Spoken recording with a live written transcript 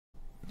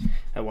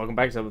Welcome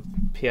back to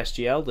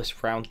PSGL,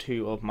 this round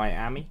 2 of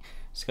Miami.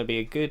 It's going to be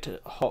a good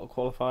hot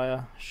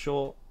qualifier,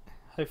 short,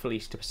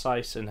 hopefully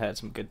precise, and had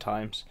some good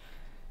times.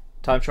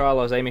 Time trial,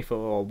 I was aiming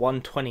for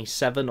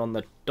 127 on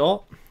the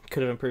dot.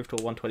 Could have improved to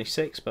a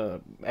 126,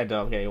 but ended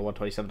up getting a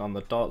 127 on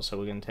the dot, so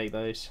we're going to take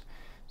those.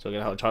 So we're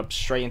going to jump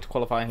straight into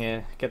qualifying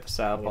here, get the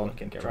setup on,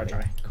 get ready.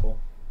 Dry. Cool.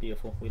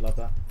 Beautiful. We love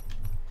that.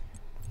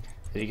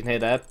 As you can hear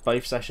there,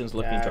 both sessions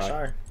looking dry.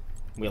 Sure.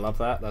 We love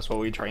that, that's what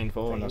we trained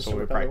for, and that's what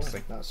we're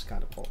practicing. That's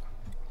kind of poor.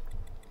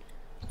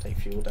 Take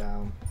fuel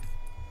down.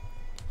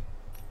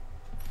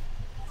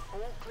 All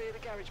clear the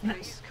garage,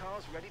 please.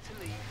 Cars ready to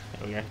leave.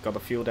 There we go. Got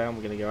the fuel down.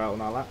 We're going to go out on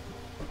our lap.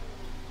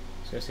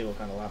 So let's see what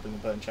kind of lap we can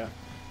put in chat.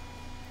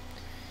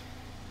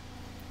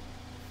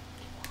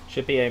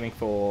 Should be aiming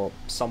for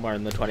somewhere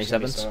in the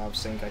 27s. So I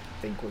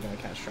think we're going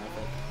to catch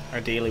traffic.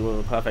 Ideally, with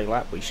a perfect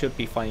lap, we should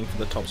be fighting for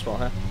the top spot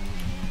here.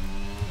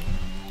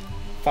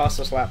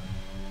 Fastest lap.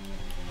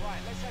 Right,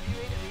 let's have you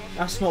in at the end.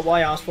 That's not what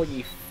I asked for,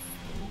 you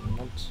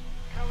nonce.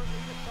 Currently,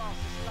 the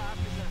fastest lap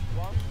is at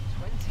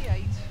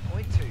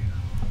 1:28.2.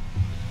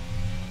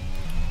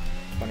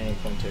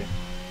 28.2.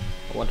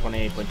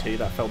 128.2,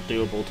 that felt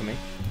doable to me.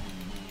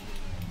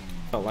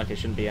 Felt like it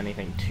shouldn't be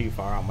anything too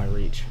far out my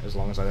reach, as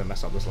long as I don't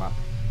mess up this lap.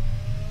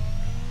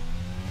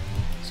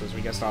 So as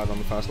we get started on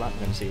the first lap,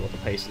 we're going to see what the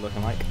pace is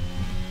looking like.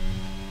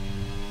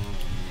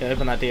 Gonna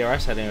open that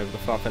DRS, heading over the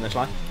far finish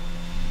line.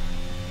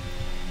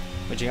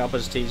 Reaching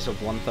upwards speeds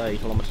of 130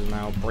 kilometers an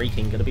hour,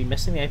 braking. Going to be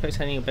missing the apex,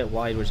 heading a bit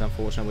wide, which is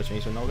unfortunate, which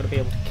means we're not going to be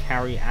able to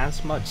carry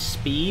as much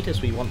speed as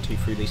we want to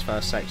through these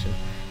first sections.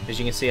 As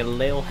you can see, a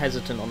little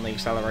hesitant on the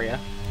accelerator.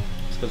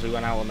 It's because we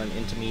went out on an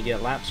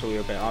intermediate lap, so we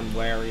were a bit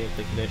unwary of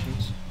the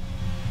conditions.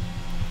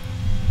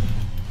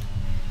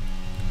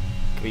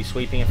 Could be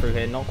sweeping it through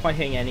here, not quite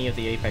hitting any of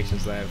the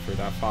apexes there through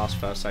that fast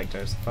first sector.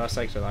 It's the first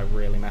sector that I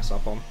really mess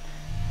up on.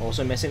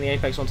 Also missing the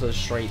apex onto the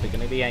straight, but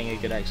going to be getting a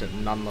good exit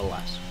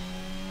nonetheless.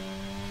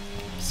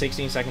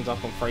 16 seconds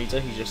up on Fraser,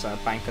 he's just at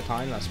a banker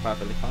time, that's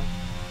perfectly fine.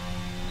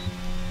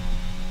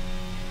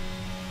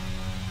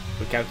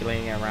 We're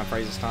calculating it around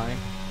Fraser's time.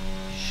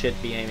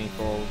 Should be aiming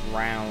for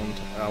around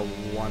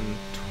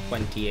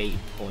 128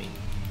 point.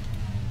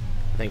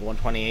 I think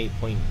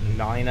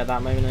 128.9 at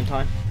that moment in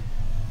time.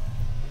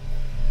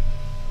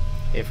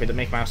 If we're the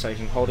Mickey Mouse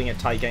section, holding it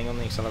tight, getting on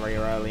the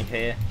accelerator early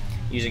here,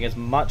 using as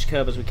much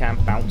curb as we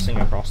can, bouncing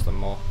across them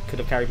more. Could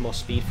have carried more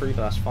speed through,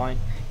 but that's fine.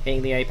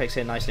 Hitting the apex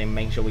here nicely and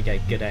making sure we get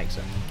a good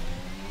exit.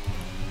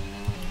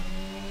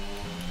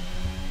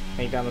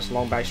 Heading down this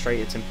long back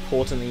straight, it's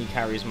important that you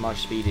carry as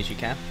much speed as you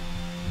can.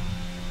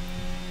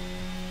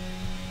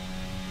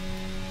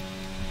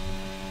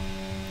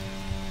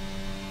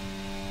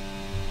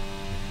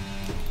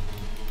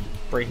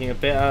 Braking a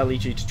bit early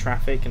due to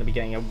traffic, going to be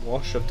getting a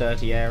wash of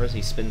dirty air as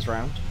he spins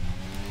round.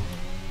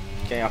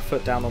 Getting our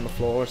foot down on the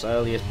floor as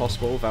early as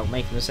possible without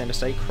making the same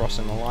mistake,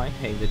 crossing the line,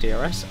 hitting the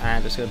DRS,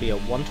 and it's going to be a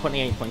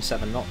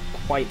 128.7, not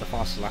quite the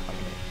fastest lap I'm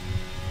going to be.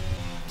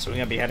 So we're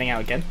going to be heading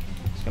out again.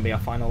 It's going to be our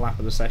final lap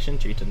of the session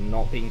due to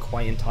not being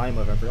quite in time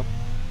with everyone.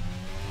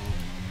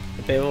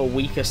 A bit of a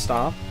weaker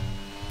start.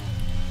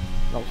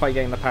 Not quite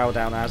getting the power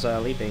down as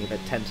early, being a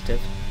bit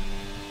tentative.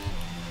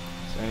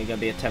 It's only going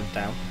to be a 10th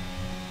down.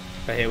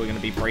 But here we're going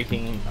to be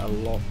braking a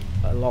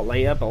lot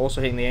later, but also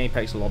hitting the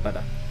apex a lot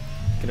better.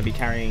 Going to be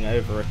carrying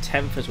over a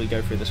 10th as we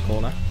go through this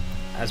corner.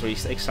 As we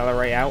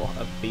accelerate out,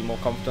 be more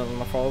confident on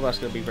the throttle, that's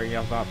going to be bringing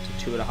us up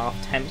to 2.5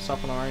 tenths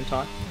up on our own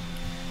time.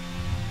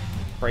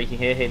 Braking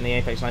here, hitting the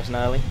apex nice and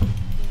early.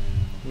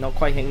 Not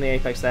quite hitting the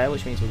apex there,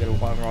 which means we're going to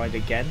one ride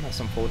again. That's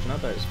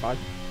unfortunate, but it's fine.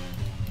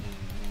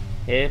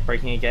 Here,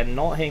 braking again,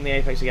 not hitting the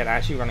apex again,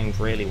 actually running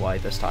really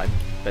wide this time.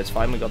 But it's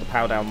fine, we got the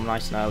power down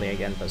nice and early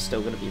again, but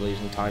still going to be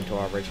losing time to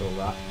our original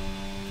lap.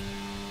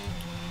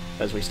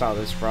 As we start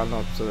this run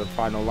up to the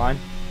final line.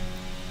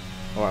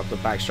 Or up the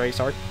back straight,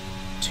 sorry.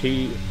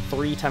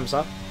 3 tenths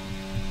up.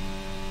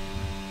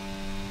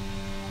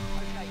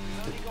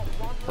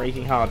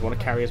 Braking hard, want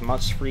to carry as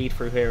much speed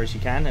through here as you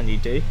can, and you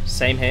do.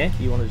 Same here,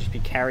 you want to just be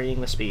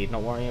carrying the speed,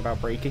 not worrying about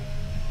braking.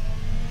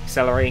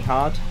 Accelerating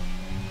hard.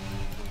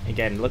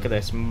 Again, look at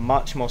this,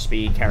 much more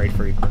speed carried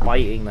through,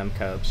 biting them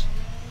curbs.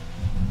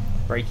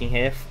 Braking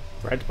here,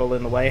 Red Bull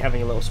in the way,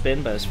 having a little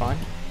spin, but it's fine.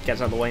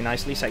 Gets out of the way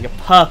nicely, setting a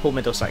purple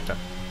middle sector.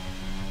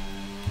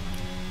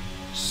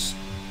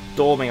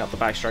 Storming up the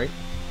back straight.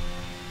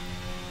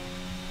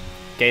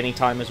 Gaining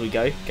time as we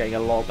go, getting a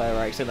lot better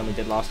exit than we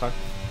did last time.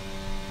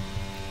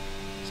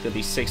 It's going to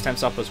be 6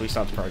 tenths up as we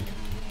start to probe.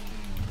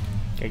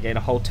 Going to gain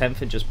a whole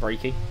 10th in just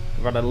braking.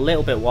 We run a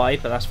little bit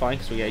wide, but that's fine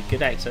because we get a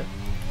good exit.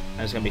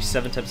 And it's going to be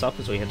 7 tenths up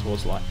as we head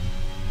towards the line.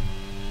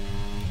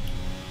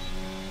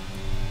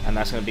 And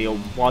that's going to be a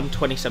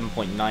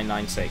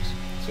 127.996. It's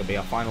going to be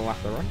our final lap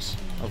of the race,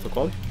 of the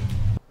quali.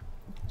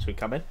 So we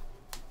come in.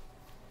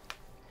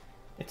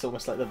 It's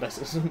almost like the best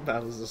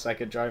battle as the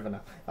second driver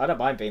now. I don't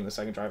mind being the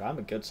second driver. I'm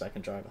a good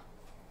second driver.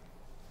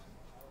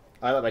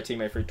 I let my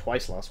teammate through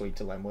twice last week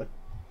to let him win.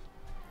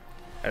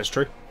 That's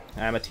true.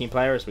 I am a team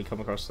player as we come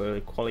across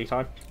the quali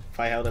time. If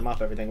I held him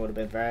up, everything would have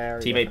been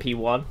very Teammate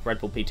P1, Red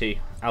Bull P2,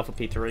 Alpha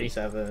P3,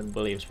 P7,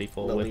 Williams P4.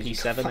 Little We're Easy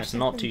P7, it's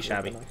not too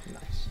shabby.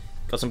 Nice.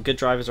 Got some good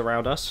drivers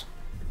around us,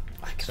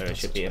 so it That's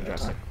should be such a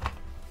interesting. time.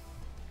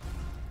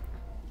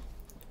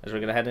 As we're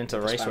going to head into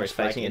the race, we're Spanish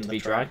expecting flag it to in be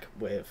the dry. track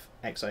with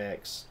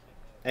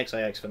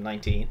XIX for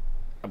 19.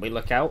 And we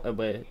look out and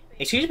we're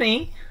Excuse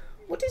me,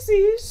 what is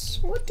this?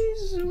 What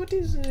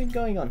is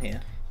going on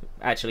here?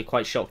 actually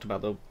quite shocked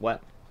about the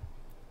wet.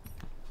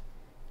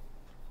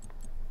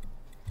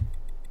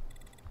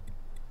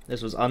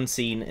 This was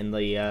unseen in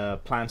the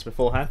plans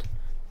beforehand.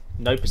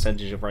 No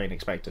percentage of rain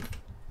expected.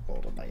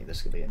 Hold on, mate,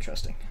 this could be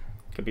interesting.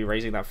 Could be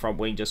raising that front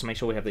wing just to make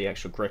sure we have the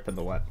extra grip in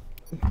the wet.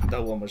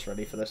 No one was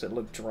ready for this. It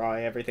looked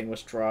dry, everything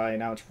was dry,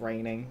 now it's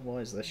raining. What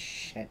is this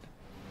shit?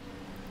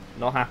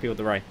 Not happy with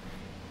the rain.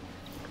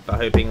 But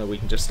hoping that we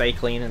can just stay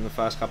clean in the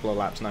first couple of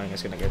laps knowing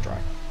it's going to go dry.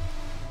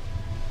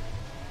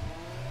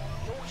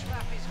 Launch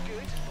map is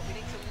good, but we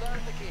need to learn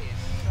the gears.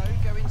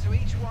 So go into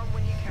each one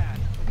when you can.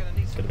 We're going to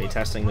need some Going to be work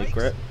testing with the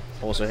brakes. grip.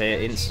 Also here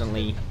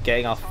instantly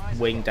getting our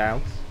wing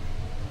down.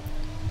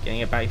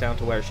 Getting it back down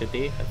to where it should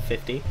be at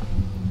 50.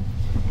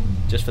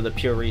 Just for the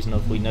pure reason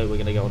of we know we're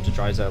going to go on to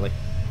dries early.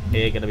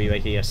 Here going to be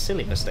making a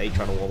silly mistake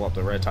trying to warm up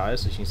the rear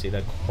tyres. As you can see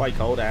they're quite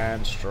cold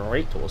and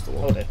straight towards the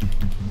wall. Hold it.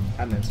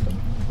 And incident.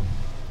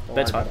 But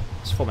it's fine.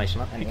 It's formation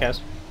lap. Who Anyway.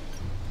 cares?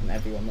 And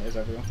everyone that is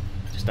everyone.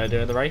 Just don't do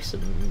it in the race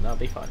and that'll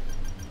be fine.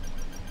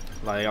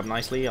 Lighting up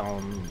nicely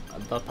on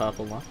the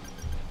purple one.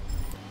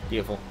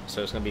 Beautiful.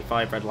 So it's going to be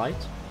 5 red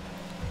lights.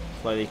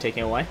 Slowly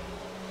taking away.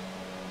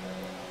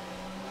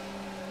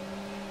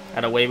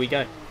 And away we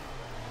go.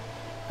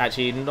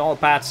 Actually, not a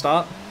bad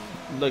start.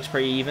 Looks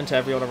pretty even to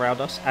everyone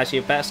around us. Actually,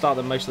 a better start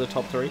than most of the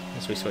top 3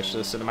 as we switch to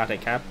the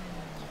cinematic cam.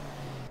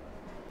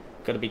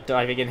 Going to be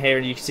diving in here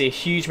and you can see a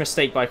huge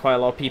mistake by quite a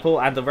lot of people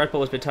and the Red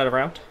Bull has been turned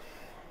around.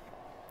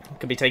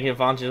 Could be taking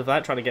advantage of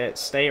that, trying to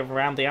stay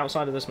around the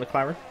outside of this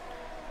McLaren.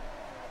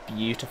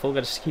 Beautiful,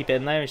 going to keep it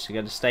in there. She's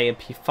going to stay in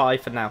P5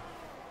 for now.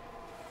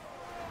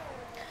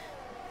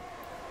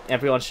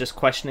 Everyone's just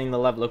questioning the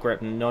level of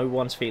grip. No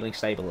one's feeling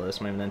stable at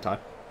this moment in time.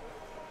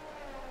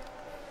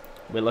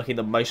 We're looking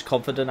the most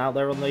confident out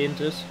there on the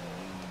Inters.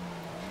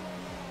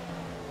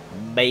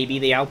 Maybe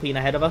the Alpine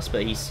ahead of us,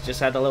 but he's just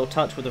had a little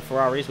touch with the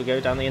Ferraris. We go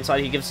down the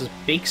inside. He gives us a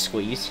big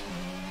squeeze.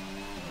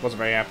 Wasn't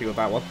very happy with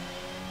that one.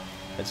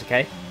 It's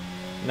okay.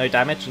 No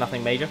damage,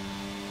 nothing major.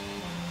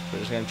 We're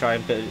just going to try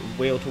and put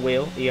wheel to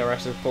wheel.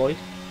 ERS is deployed.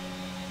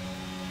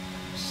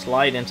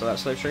 Slide into that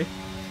slipstream.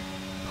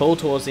 Pull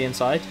towards the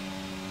inside.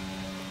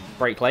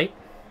 Brake late.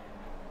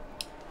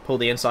 Pull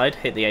the inside.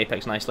 Hit the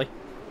apex nicely.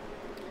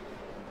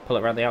 Pull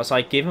it around the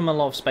outside. Give him a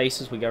lot of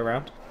space as we go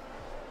around.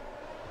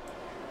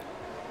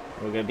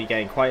 We're going to be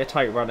getting quite a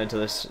tight run into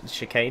this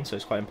chicane, so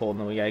it's quite important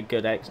that we get a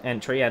good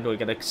entry, and we're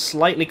going to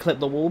slightly clip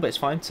the wall, but it's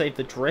fine. Save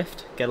the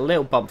drift. Get a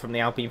little bump from the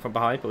Alpine from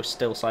behind, but we're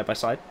still side by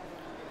side.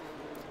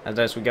 And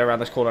as we go around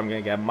this corner, I'm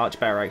going to get a much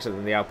better exit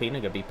than the Alpine.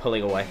 I'm going to be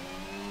pulling away.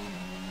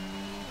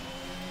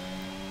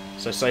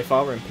 So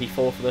far we're in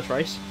P4 for this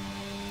race.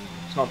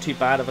 It's not too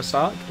bad of a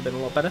start. Could have been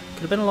a lot better.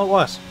 Could have been a lot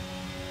worse.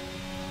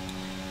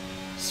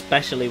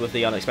 Especially with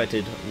the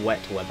unexpected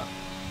wet weather.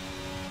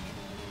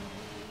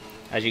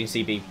 As you can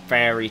see, be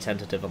very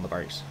tentative on the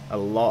brakes. A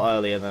lot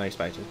earlier than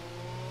expected.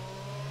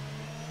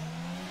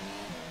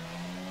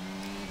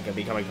 We're going to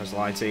be coming across the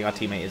line, seeing our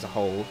teammate as a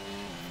whole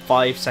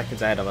 5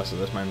 seconds ahead of us at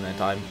this moment in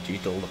time due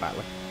to all the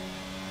battling.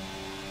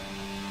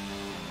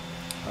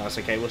 That's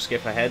okay, we'll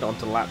skip ahead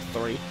onto lap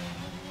 3.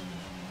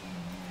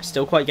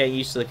 Still quite getting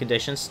used to the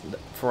conditions.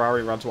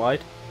 Ferrari runs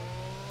wide.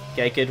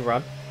 Get a good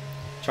run.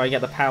 Try and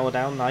get the power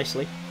down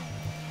nicely.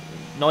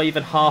 Not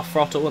even half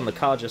throttle and the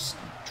car just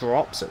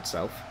drops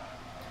itself.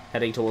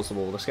 Heading towards the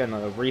wall. Let's get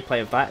another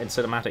replay of that in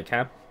cinematic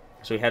cam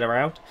as we head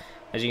around.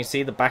 As you can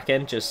see, the back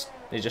end just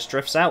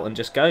drifts out and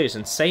just goes.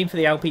 And same for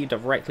the Alpine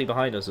directly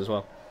behind us as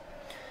well.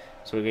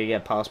 So we're going to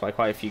get passed by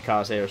quite a few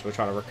cars here as we're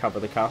trying to recover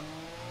the car.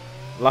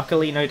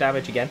 Luckily, no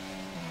damage again.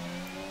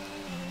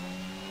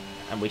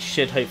 And we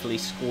should hopefully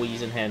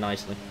squeeze in here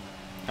nicely.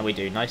 And we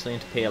do. Nicely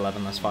into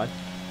P11, that's fine.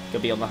 Going to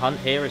be on the hunt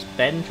here as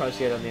Ben tries to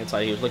get on the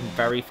inside. He was looking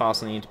very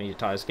fast on the intermediate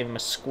tyres. Give him a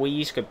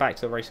squeeze, go back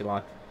to the racing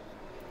line.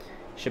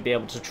 Should be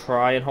able to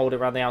try and hold it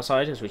around the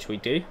outside, which we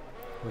do.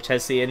 Which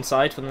heads the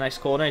inside for the next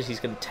corner as he's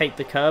going to take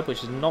the curb,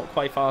 which is not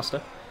quite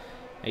faster.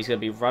 He's going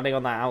to be running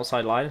on that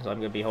outside line, so I'm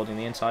going to be holding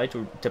the inside,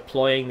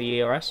 deploying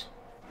the ERS.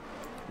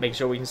 Making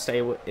sure we can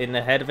stay in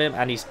ahead of him,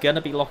 and he's going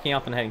to be locking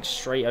up and heading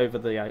straight over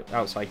the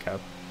outside curb.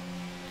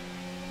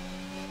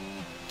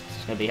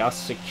 It's going to be us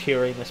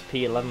securing this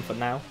P11 for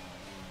now,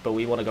 but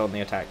we want to go on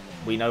the attack.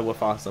 We know we're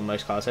faster than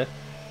most cars here.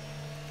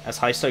 As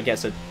Heisto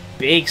gets a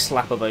big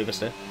slap of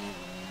oversteer.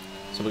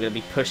 So we're going to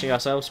be pushing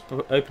ourselves,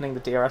 opening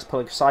the DRS,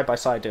 pulling side by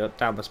side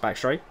down this back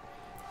straight.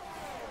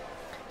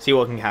 See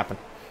what can happen.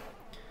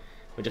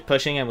 We're just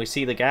pushing and we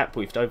see the gap.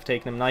 We've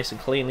overtaken him nice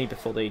and cleanly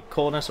before the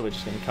corner, so we're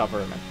just going to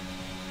cover him in.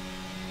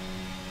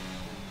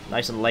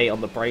 Nice and late on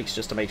the brakes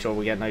just to make sure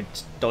we get no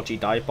dodgy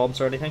dive bombs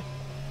or anything.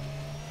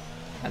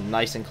 And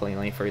nice and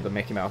cleanly through the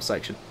Mickey Mouse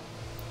section.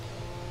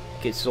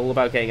 It's all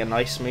about getting a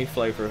nice smooth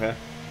flow through here.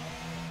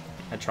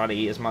 And trying to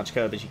eat as much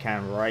curb as you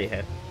can right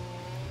here.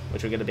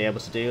 Which we're going to be able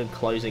to do, and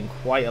closing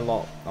quite a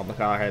lot on the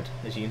car ahead.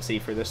 As you can see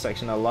through this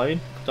section alone,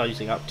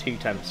 closing up 2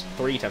 tenths,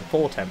 3 tenths,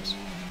 4 tenths.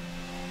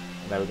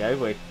 There we go,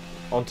 we're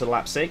on to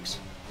lap 6.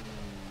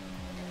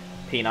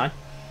 P9.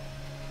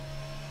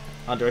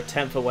 Under a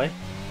tenth away.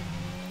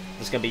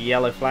 There's going to be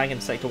yellow flag in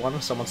sector 1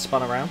 as someone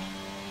spun around.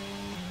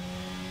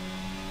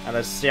 And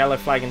there's yellow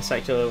flag in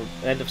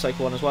end of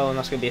sector 1 as well, and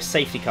that's going to be a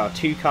safety car.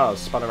 2 cars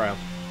spun around.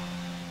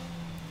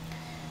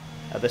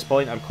 At this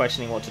point, I'm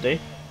questioning what to do.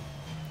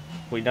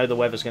 We know the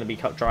weather's going to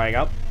be drying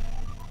up,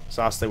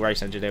 so ask the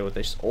race engineer with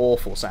this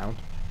awful sound.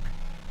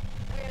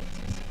 We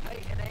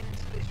anticipate an end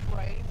to this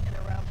rain in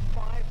around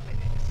 5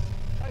 minutes.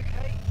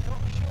 Okay,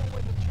 not sure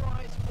whether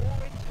dries 4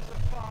 inches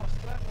are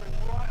faster.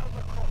 We're right on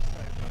the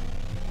crossover.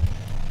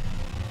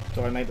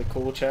 Do I make the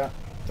call, chat?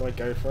 Do I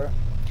go for it?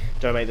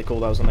 Do I make the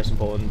call? That was the most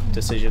important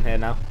decision here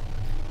now.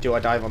 Do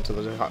I dive onto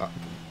the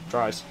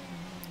dries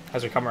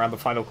as we come around the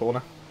final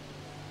corner?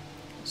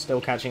 Still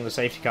catching the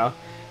safety car.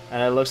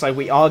 And it looks like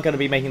we are going to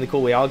be making the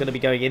call. We are going to be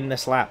going in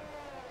this lap.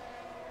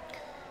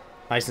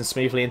 Nice and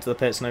smoothly into the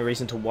pits. No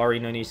reason to worry.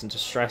 No reason to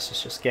stress.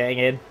 It's just getting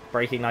in.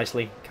 Braking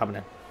nicely. Coming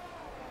in.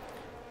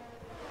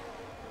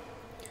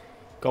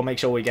 Got to make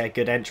sure we get a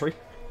good entry.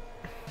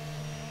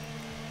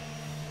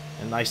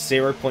 A nice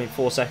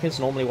 0.4 seconds.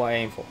 Normally what I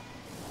aim for.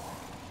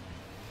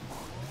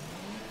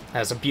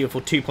 That's a beautiful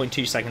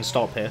 2.2 second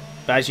stop here.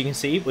 But as you can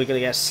see, we're going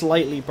to get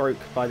slightly broke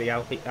by the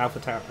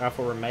Alfa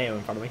Romeo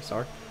in front of me.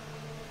 Sorry.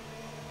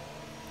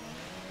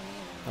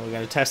 And we're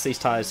going to test these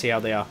tyres, see how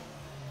they are.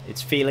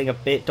 It's feeling a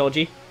bit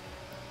dodgy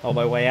on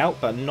my way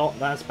out, but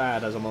not as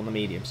bad as I'm on the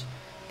mediums.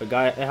 But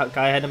guy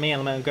ahead of me,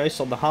 Elemental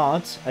Ghost, on the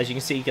hards, as you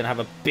can see, you can have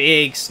a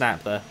big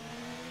snap there.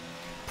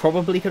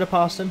 Probably could have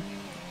passed him.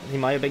 He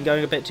might have been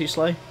going a bit too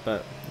slow,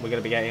 but we're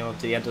going to be getting on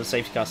to the end of the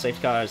safety car.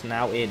 Safety car is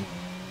now in.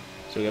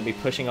 So we're going to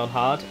be pushing on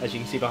hard. As you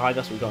can see behind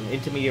us, we've got an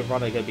intermediate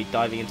runner going to be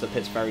diving into the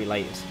pits very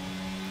late.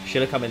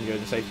 Should have come in during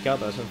the safety car,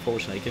 but that's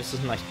unfortunate. It gives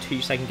us a nice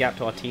 2-second gap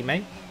to our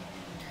teammate.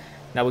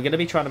 Now we're going to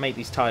be trying to make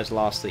these tyres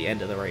last to the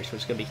end of the race,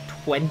 which is going to be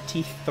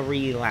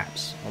 23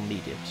 laps on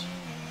mediums.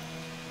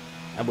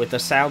 And with the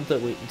sound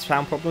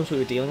problems we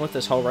were dealing with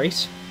this whole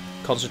race,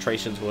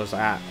 concentrations was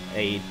at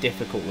a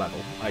difficult level,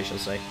 I shall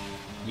say.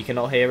 You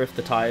cannot hear if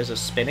the tyres are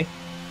spinning,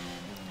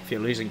 if you're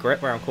losing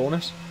grip around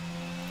corners.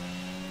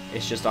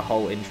 It's just a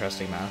whole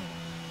interesting matter.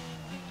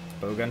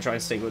 But we're going to try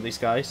and stick with these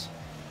guys.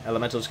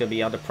 Elemental's going to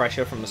be under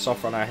pressure from the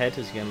soft runner ahead,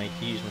 as he's going to make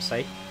a huge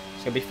mistake.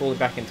 He's going to be falling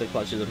back into the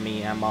clutches of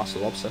me and Master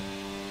Lobster.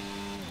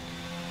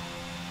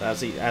 As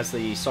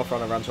the soft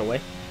runner runs away,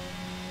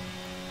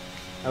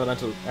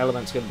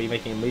 Element's going to be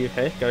making a move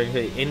here, going to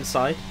the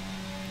inside,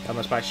 down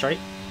this back straight.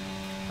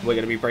 And we're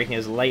going to be braking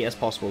as late as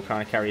possible,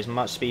 trying to carry as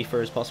much speed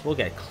through as possible,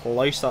 get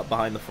close up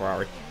behind the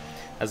Ferrari.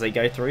 As they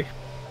go through,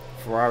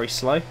 Ferrari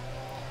slow,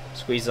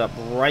 squeeze up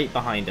right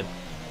behind him.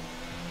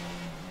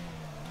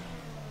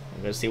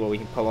 I'm going to see what we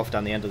can pull off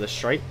down the end of this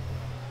straight.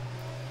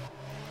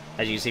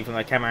 As you can see from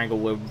the camera angle,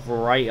 we're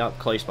right up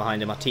close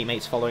behind him. Our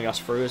teammates following us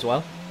through as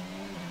well.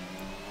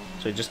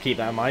 So just keep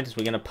that in mind as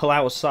we're going to pull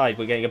outside.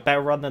 We're getting a better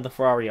run than the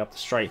Ferrari up the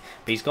straight.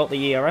 But he's got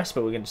the ERS,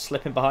 but we're going to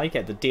slip him behind,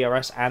 get the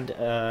DRS and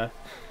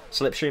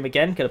slipstream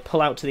again. Going to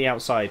pull out to the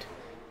outside.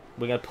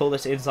 We're going to pull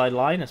this inside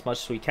line as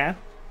much as we can.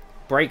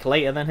 Brake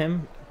later than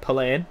him, pull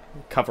it in,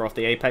 cover off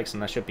the apex,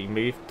 and that should be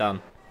move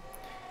done.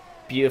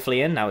 Beautifully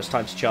in. Now it's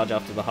time to charge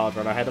after the hard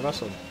run ahead of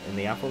us in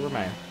the Alfa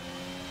Romeo.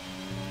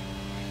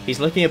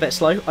 He's looking a bit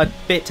slow, a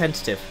bit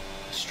tentative,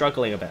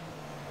 struggling a bit.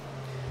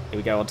 Here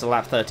we go, on to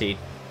lap 13.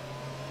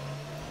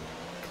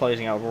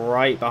 Closing out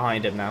right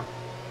behind him now.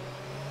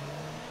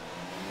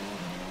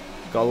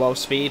 Got a lot of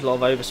speed, a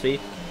lot of overspeed.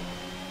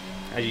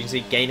 As you can see,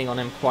 gaining on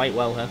him quite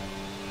well here.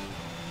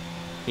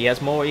 He has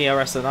more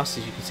ERS than us.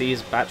 As you can see,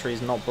 his battery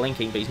is not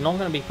blinking, but he's not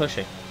going to be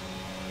pushing.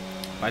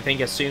 I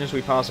think as soon as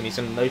we pass him, he's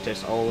going to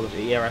notice, oh,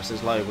 the ERS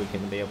is low, we're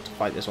going to be able to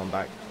fight this one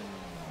back.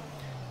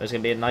 There's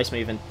going to be a nice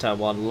move into turn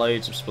 1,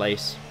 loads of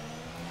space.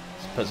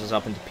 This puts us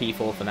up into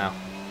P4 for now.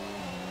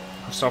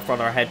 Our soft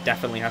runner ahead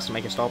definitely has to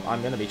make a stop.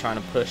 I'm going to be trying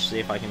to push, see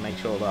if I can make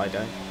sure that I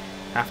don't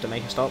have to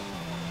make a stop.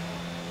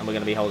 And we're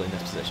going to be holding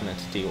this position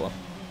into T1.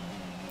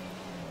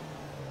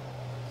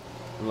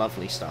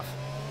 Lovely stuff.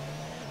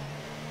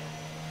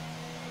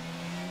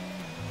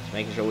 Just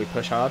making sure we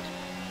push hard.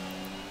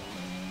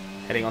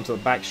 Heading onto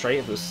the back straight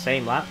of the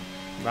same lap,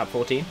 lap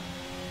 14.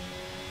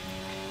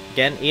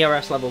 Again,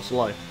 ERS levels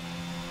low.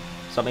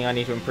 Something I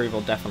need to improve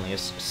on definitely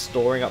is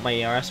storing up my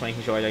ERS,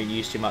 making sure I don't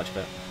use too much of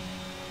it.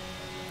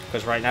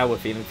 Because right now we're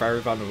feeling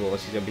very vulnerable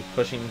as he's going to be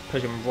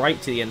pushing right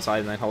to the inside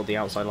and then hold the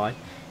outside line.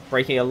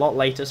 Braking a lot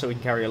later so we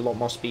can carry a lot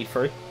more speed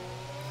through.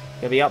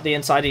 Going to be up the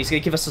inside, he's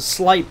going to give us a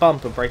slight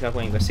bump and break up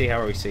wing. Let's see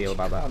how we feel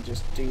about that. I'll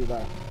just do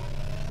that.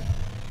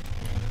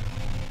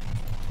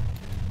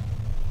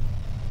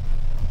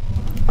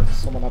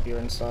 Someone up your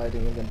inside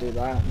and you're going to do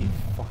that, you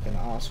fucking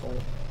asshole.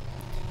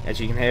 As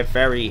you can hear,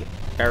 very,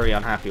 very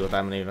unhappy with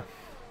that maneuver.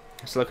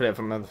 Let's look at it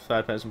from a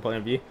third person point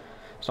of view.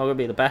 It's not going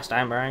to be the best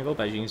amber angle,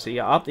 but as you can see,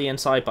 up the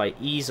inside by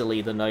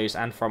easily the nose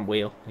and front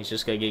wheel. He's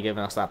just going to be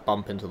giving us that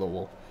bump into the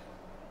wall.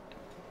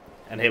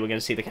 And here we're going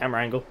to see the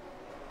camera angle.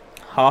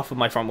 Half of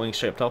my front wing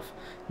stripped off.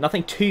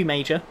 Nothing too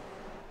major,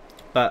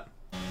 but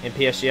in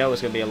PSGL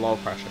there's going to be a lot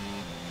of pressure.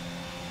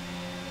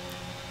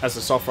 As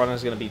the soft runner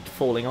is going to be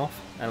falling off,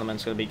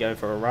 Element's going to be going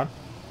for a run.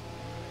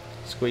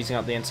 Squeezing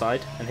up the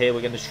inside, and here we're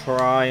going to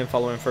try and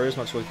follow him through as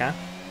much as we can.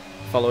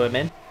 Follow him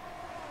in.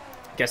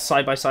 Get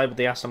side by side with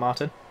the Aston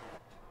Martin.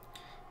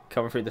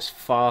 Coming through this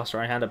fast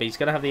right-hander, but he's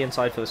going to have the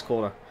inside for this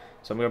corner.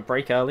 So I'm going to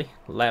brake early,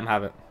 let him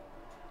have it.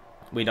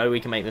 We know we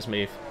can make this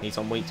move. He's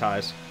on weak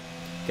tyres.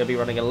 Going to be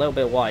running a little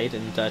bit wide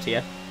in dirty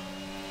air.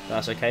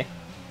 That's okay.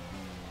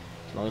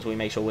 As long as we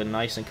make sure we're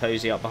nice and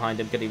cozy up behind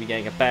him. Going to be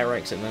getting a better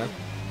exit there.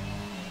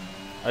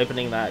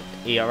 Opening that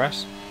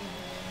ERS.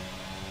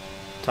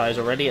 Tyres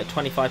already at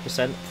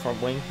 25%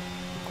 front wing,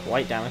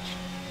 quite damaged.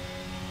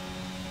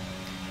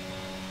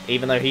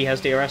 Even though he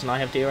has DRS and I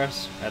have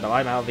DRS, and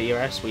I'm out of the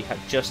ERS, we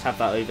just have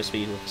that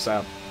overspeed with the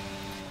Saab.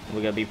 And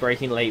we're going to be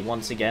braking late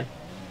once again,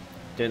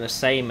 doing the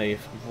same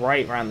move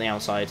right around the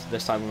outside.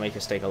 This time we'll make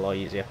a stick a lot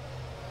easier.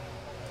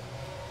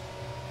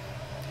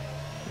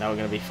 Now we're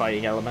going to be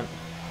fighting Element,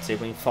 see if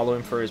we can follow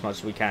him through as much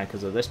as we can,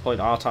 because at this point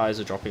our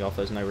tyres are dropping off,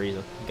 there's no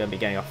reason. We're going to be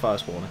getting our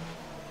first warning.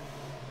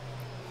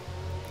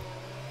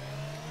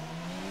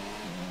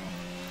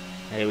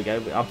 Here we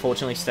go.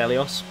 Unfortunately,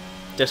 Stelios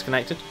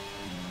disconnected.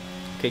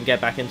 Couldn't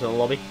get back into the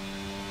lobby.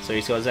 So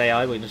he's got his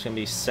AI. We're just going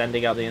to be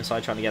sending out the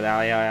inside, trying to get the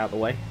AI out of the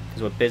way.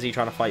 Because we're busy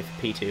trying to fight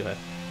for P2 here.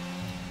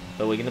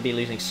 But we're going to be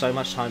losing so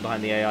much time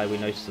behind the AI, we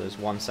notice there's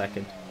 1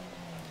 second.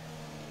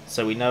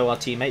 So we know our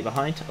teammate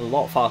behind a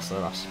lot faster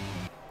than us.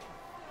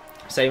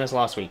 Same as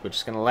last week. We're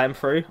just going to let him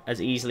through as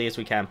easily as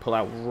we can. Pull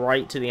out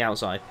right to the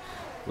outside.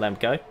 Let him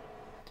go.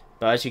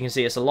 But as you can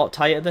see, it's a lot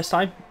tighter this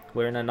time.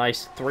 We're in a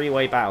nice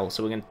three-way battle,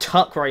 so we're going to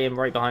tuck right in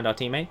right behind our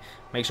teammate.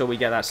 Make sure we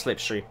get that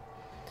slipstream.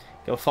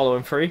 Go follow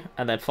him through,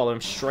 and then follow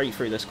him straight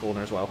through this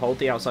corner as well. Hold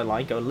the outside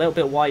line, go a little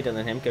bit wider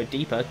than him, go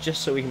deeper,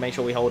 just so we can make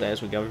sure we hold it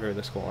as we go through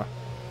this corner.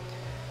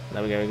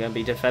 There we go, we're going to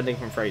be defending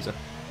from Fraser.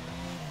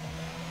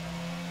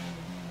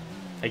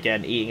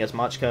 Again, eating as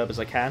much curb as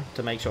I can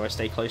to make sure I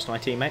stay close to my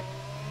teammate.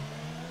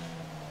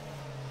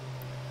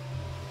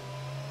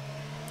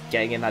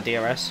 Getting in that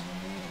DRS.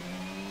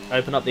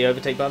 Open up the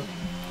overtake button.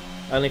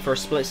 Only for a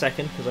split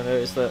second, because I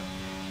noticed that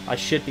I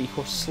should be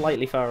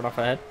slightly far enough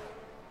ahead.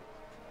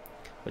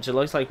 Which it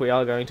looks like we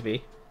are going to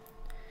be.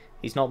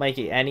 He's not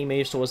making any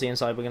moves towards the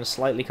inside. We're going to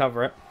slightly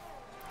cover it.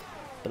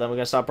 But then we're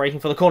going to start braking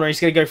for the corner. He's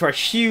going to go for a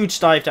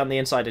huge dive down the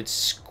inside. It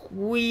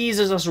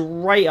squeezes us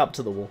right up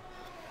to the wall.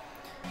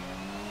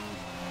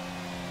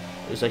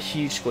 It was a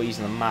huge squeeze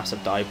and a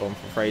massive dive bomb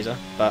from Fraser.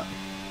 But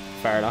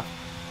fair enough.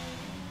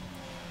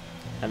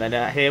 And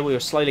then here we were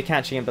slowly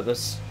catching him. But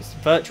this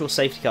virtual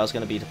safety car is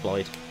going to be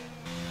deployed.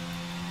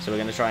 So we're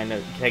going to try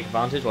and take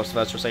advantage whilst the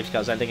virtual safety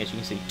car is ending. As you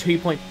can see,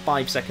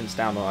 2.5 seconds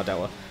down on our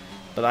delta.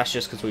 But that's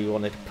just because we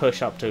wanted to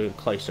push up to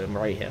close to him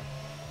right here.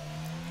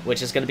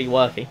 Which is going to be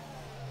working.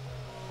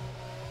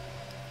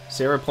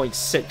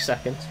 0.6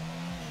 seconds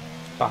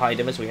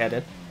behind him as we head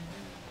in.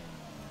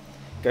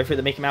 Go through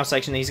the Mickey Mouse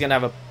section. He's going to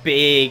have a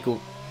big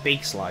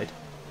slide.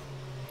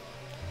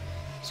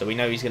 So we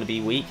know he's going to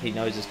be weak. He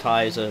knows his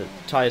tyres are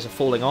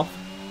falling off.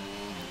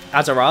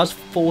 As are ours,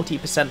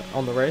 40%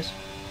 on the rears.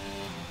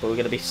 But we're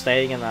going to be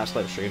staying in that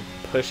slipstream,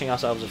 pushing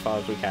ourselves as far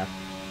as we can.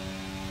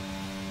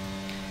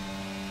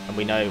 And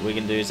we know we're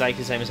going to do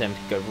exactly the same as him.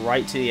 Go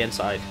right to the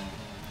inside.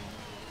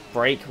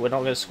 Brake. We're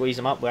not going to squeeze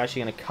him up. We're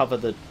actually going to cover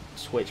the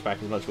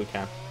switchback as much as we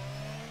can.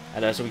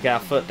 And as we get our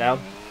foot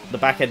down, the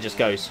back end just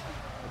goes.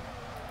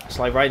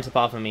 Slide right into the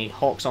path of me.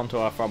 Hawks onto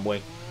our front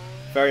wing.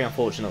 Very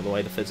unfortunate the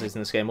way the physics in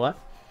this game work.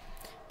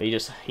 But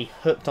he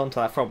hooked onto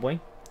that front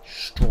wing.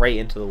 Straight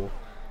into the wall.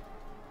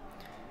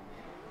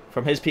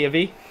 From his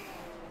POV,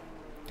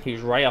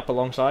 he's right up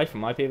alongside from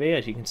my POV,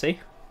 as you can see.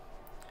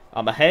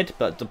 I'm ahead,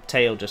 but the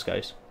tail just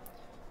goes.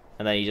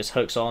 And then he just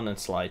hooks on and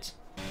slides.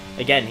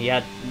 Again, he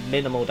had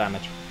minimal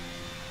damage.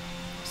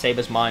 Same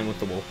as mine with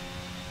the wall.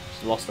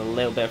 Just lost a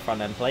little bit of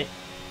front end plate.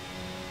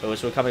 But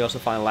as we're coming off the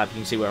final lap, you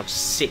can see we're on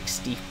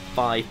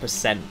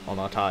 65% on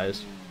our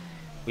tyres.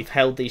 We've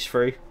held these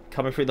through.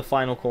 Coming through the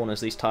final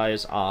corners, these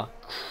tyres are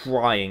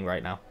crying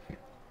right now.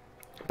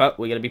 But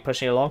we're going to be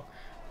pushing along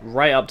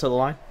right up to the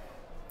line.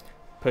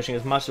 Pushing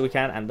as much as we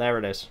can, and there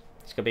it is.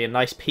 It's going to be a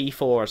nice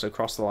P4 as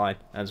across the line,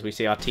 as we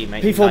see our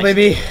teammate. P4,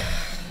 baby!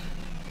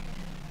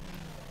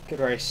 Good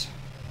race.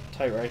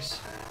 Tight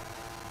race.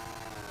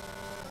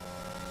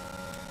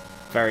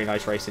 Very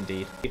nice race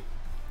indeed.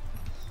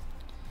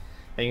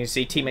 And you can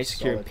see teammates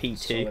securing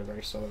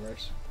P2. Solid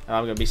race. And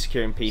I'm going to be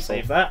securing P4.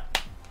 Save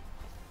that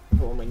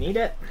for when we need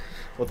it.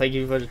 Well, thank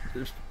you for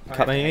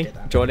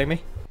joining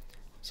me.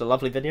 It's a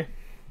lovely video.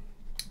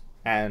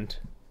 And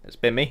it's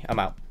been me. I'm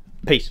out.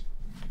 Peace.